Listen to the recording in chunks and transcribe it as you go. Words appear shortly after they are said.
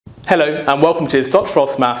Hello and welcome to this Dr.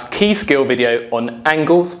 Frost Maths key skill video on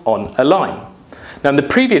angles on a line. Now in the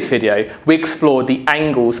previous video we explored the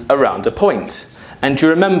angles around a point, and do you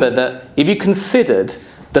remember that if you considered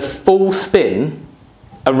the full spin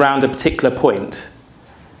around a particular point,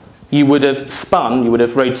 you would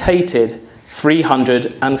have rotated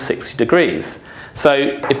 360 degrees. So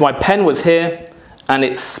if my pen was here and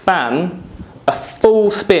it span a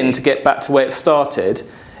full spin to get back to where it started,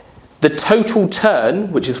 the total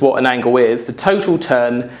turn, which is what an angle is, the total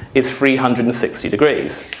turn is 360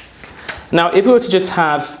 degrees. Now, if we were to just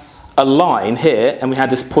have a line here, and we had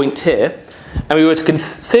this point here, and we were to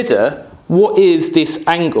consider what is this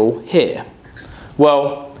angle here?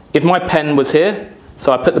 Well, if my pen was here,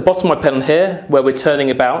 so I put the bottom of my pen on here, where we're turning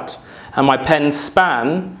about, and my pen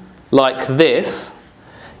span like this,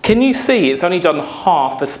 can you see it's only done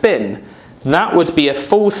half a spin? That would be a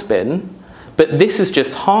full spin, but this is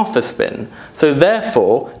just half a spin. So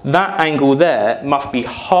therefore, that angle there must be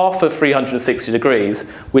half of 360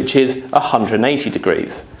 degrees, which is 180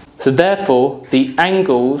 degrees. So therefore, the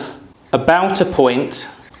angles about a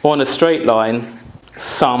point on a straight line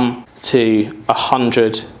sum to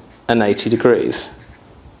 180 degrees.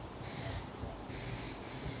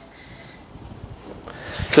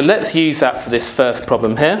 So let's use that for this first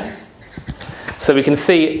problem here. So we can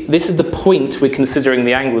see this is the point we're considering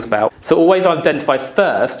the angles about. So always identify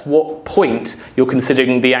first what point you're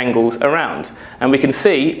considering the angles around. And we can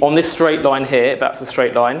see on this straight line here, that's a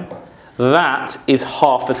straight line, that is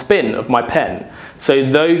half a spin of my pen. So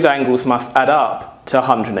those angles must add up to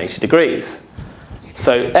 180 degrees.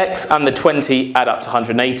 So x and the 20 add up to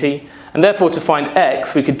 180. And therefore to find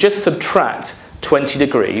x, we could just subtract 20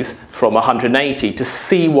 degrees from 180 to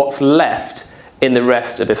see what's left in the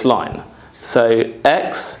rest of this line. So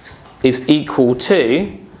x is equal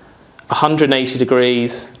to 180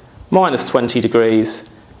 degrees minus 20 degrees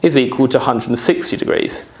is equal to 160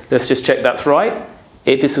 degrees. Let's just check that's right.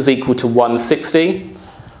 If this was equal to 160,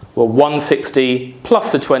 well 160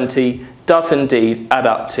 plus the 20 does indeed add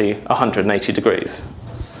up to 180 degrees.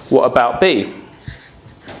 What about b?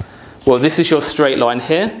 Well, this is your straight line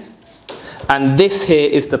here. And this here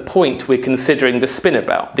is the point we're considering the spin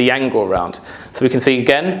about, the angle around. So we can see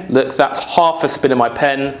again, look, that's half a spin of my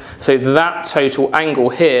pen. So that total angle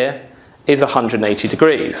here is 180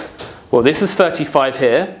 degrees. Well, this is 35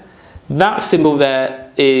 here. That symbol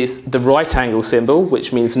there is the right angle symbol,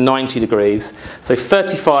 which means 90 degrees. So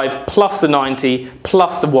 35 plus the 90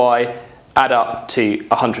 plus the y add up to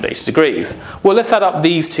 180 degrees. Well, let's add up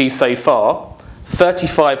these two so far.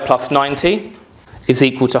 35 plus 90 is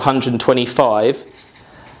equal to 125,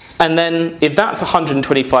 and then if that's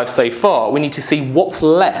 125 so far, we need to see what's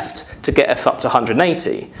left to get us up to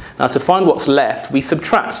 180. Now to find what's left, we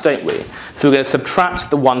subtract, don't we? So we're going to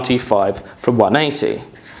subtract the 125 from 180.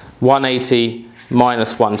 180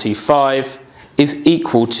 minus 125 is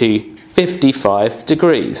equal to 55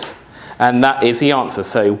 degrees, and that is the answer.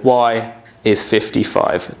 So y is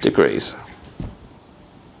 55 degrees.